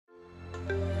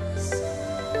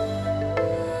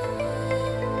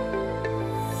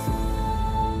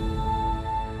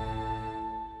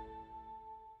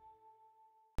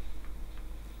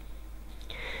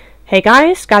Hey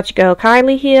guys,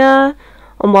 GadgetGirlKylie here,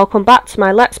 and welcome back to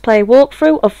my Let's Play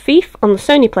walkthrough of Thief on the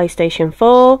Sony Playstation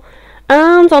 4.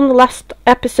 And on the last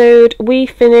episode we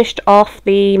finished off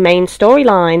the main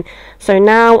storyline, so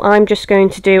now I'm just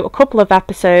going to do a couple of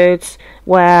episodes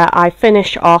where I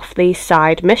finish off the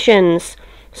side missions.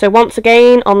 So once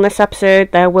again, on this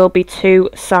episode there will be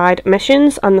 2 side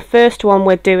missions, and the first one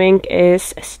we're doing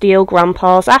is Steal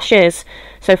Grandpa's Ashes.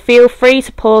 So feel free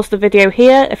to pause the video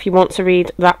here if you want to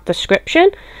read that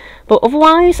description. But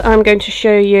otherwise, I'm going to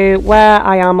show you where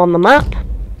I am on the map.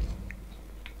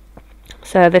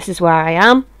 So this is where I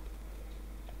am.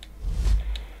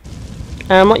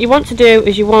 And what you want to do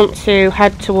is you want to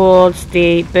head towards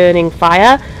the burning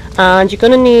fire. And you're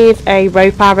going to need a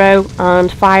rope arrow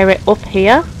and fire it up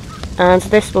here, and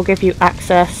this will give you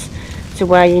access to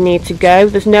where you need to go.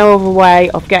 There's no other way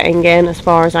of getting in as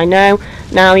far as I know.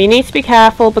 Now you need to be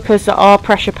careful because there are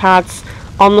pressure pads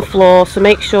on the floor, so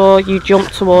make sure you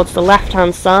jump towards the left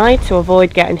hand side to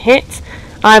avoid getting hit.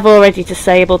 I've already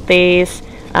disabled these,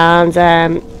 and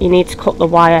you need to cut the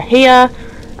wire here,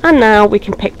 and now we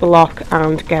can pick the lock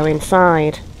and go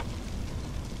inside.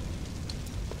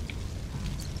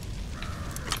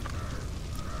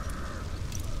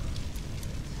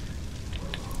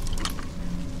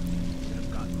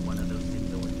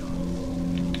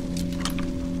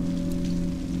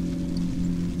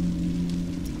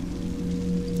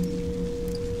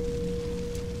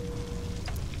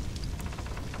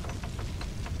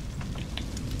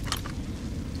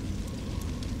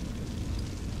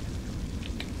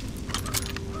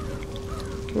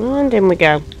 And in we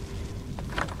go.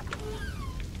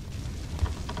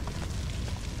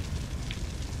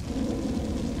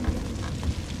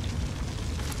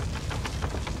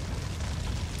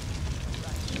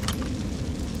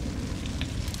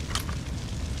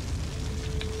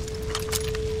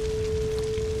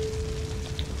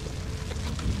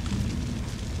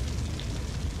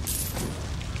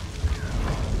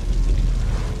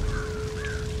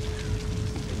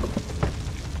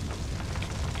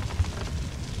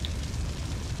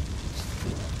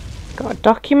 Got a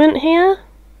document here.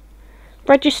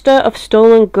 Register of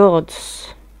stolen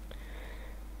goods.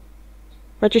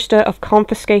 Register of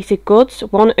confiscated goods.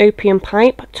 1 opium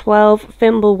pipe, 12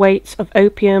 thimble weights of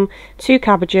opium, 2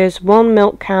 cabbages, 1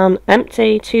 milk can,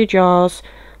 empty, 2 jars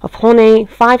of honey,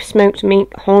 5 smoked meat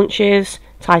haunches,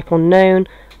 type unknown,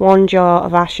 1 jar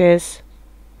of ashes.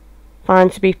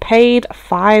 Fine to be paid,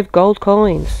 5 gold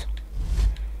coins.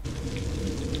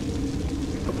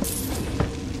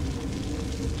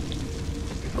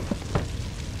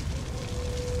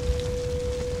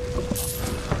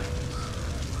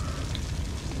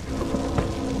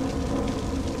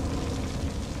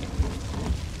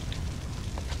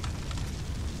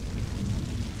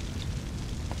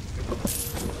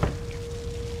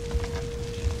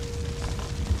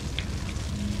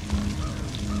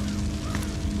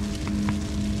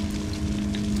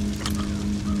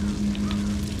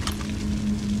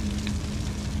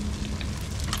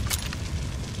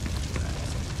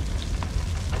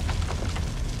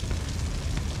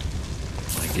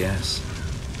 Yes,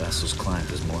 Basso's client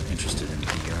is more interested in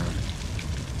PR,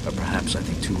 but perhaps I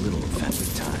think too little of family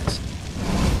ties.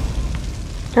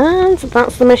 And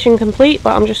that's the mission complete,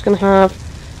 but I'm just going to have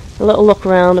a little look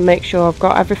around and make sure I've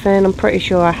got everything. I'm pretty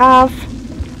sure I have.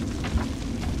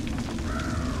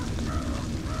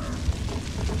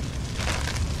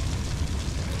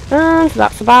 And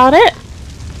that's about it.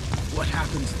 What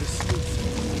happens this week?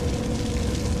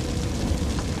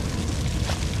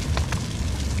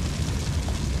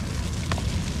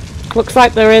 Looks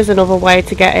like there is another way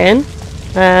to get in,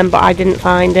 but I didn't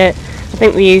find it. I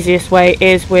think the easiest way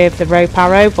is with the rope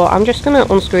arrow, but I'm just going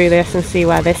to unscrew this and see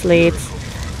where this leads,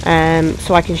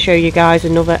 so I can show you guys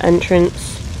another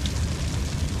entrance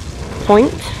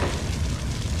point.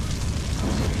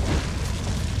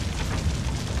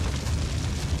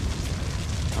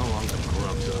 How long the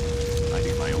grubs up? I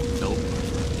need my own dope.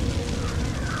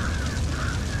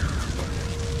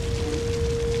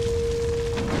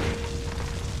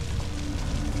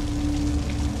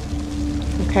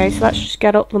 Okay, so let's just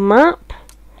get up the map.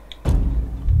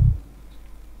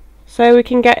 So we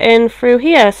can get in through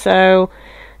here. So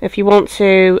if you want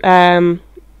to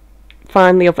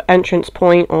find the other entrance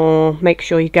point or make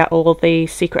sure you get all the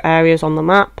secret areas on the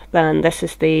map, then this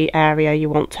is the area you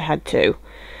want to head to.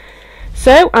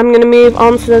 So I'm going to move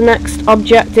on to the next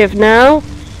objective now.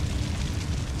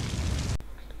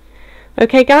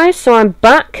 Okay guys, so I'm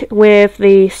back with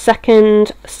the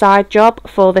second side job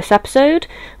for this episode,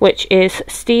 which is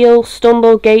Steal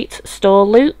Stamble Gate Store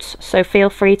Loot. So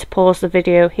feel free to pause the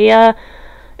video here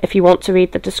if you want to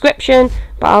read the description,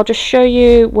 but I'll just show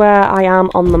you where I am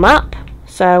on the map.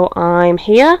 So I'm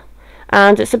here,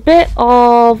 and it's a bit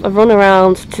of a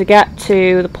runaround to get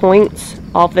to the point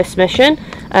of this mission.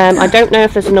 I don't know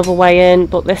if there's another way in,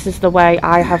 but this is the way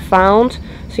I have found.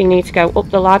 So you need to go up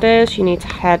the ladders, you need to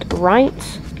head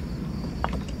right,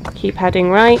 keep heading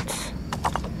right,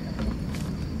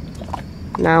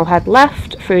 now head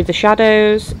left through the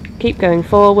shadows, keep going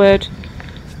forward,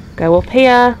 go up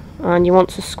here, and you want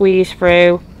to squeeze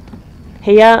through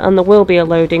here, and there will be a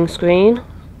loading screen.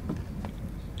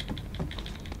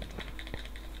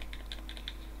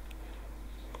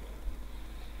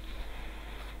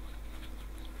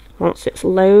 Once it's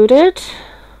loaded,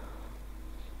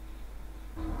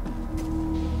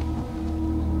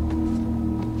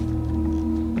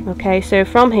 okay, so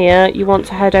from here you want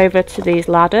to head over to these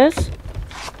ladders,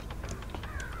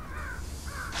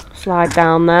 slide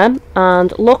down them,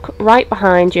 and look right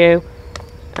behind you,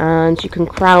 and you can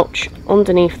crouch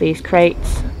underneath these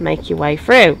crates, make your way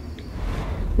through.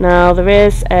 Now there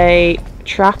is a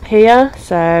trap here,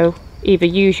 so either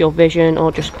use your vision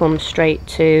or just come straight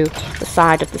to the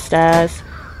side of the stairs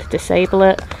to disable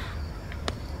it.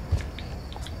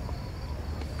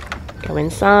 Go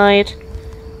inside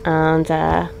and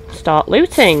start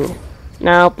looting.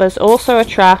 Now there's also a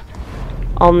trap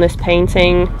on this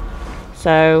painting,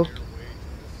 so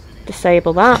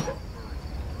disable that.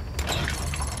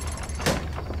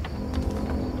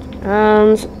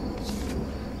 And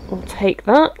we'll take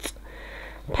that.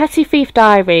 Petty Thief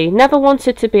Diary. Never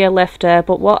wanted to be a lifter,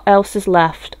 but what else is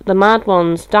left? The mad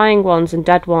ones, dying ones and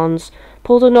dead ones.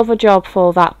 Pulled another job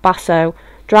for that Basso.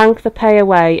 Drank the pay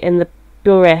away in the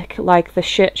burrick like the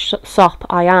shit sop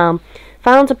I am.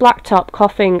 Found a black top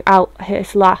coughing out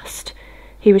his last.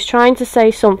 He was trying to say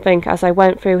something as I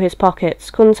went through his pockets.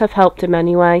 Couldn't have helped him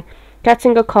anyway.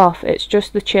 Getting a cough, it's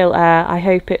just the chill air. I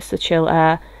hope it's the chill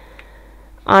air.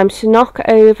 I'm to knock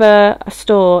over a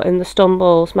store in the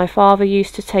Stambles. My father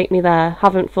used to take me there.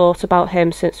 Haven't thought about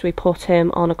him since we put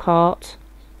him on a cart.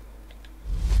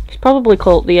 He's probably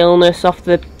caught the illness off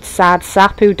the sad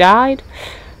sap who died.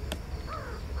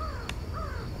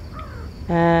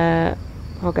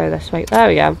 I'll go this way. There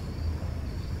we go.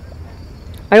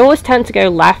 I always tend to go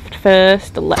left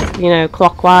first, you know,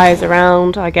 clockwise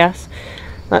around, I guess.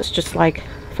 That's just like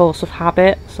force of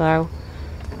habit, so...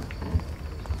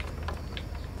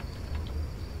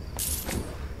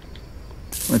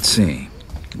 Let's see.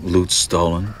 Loot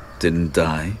stolen, didn't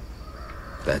die.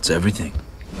 That's everything.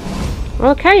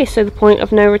 Okay, so the point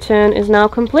of no return is now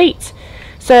complete.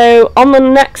 So on the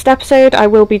next episode I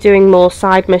will be doing more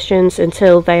side missions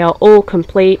until they are all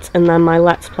complete, and then my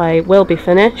Let's Play will be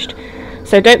finished.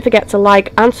 So don't forget to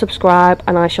like and subscribe,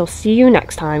 and I shall see you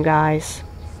next time, guys.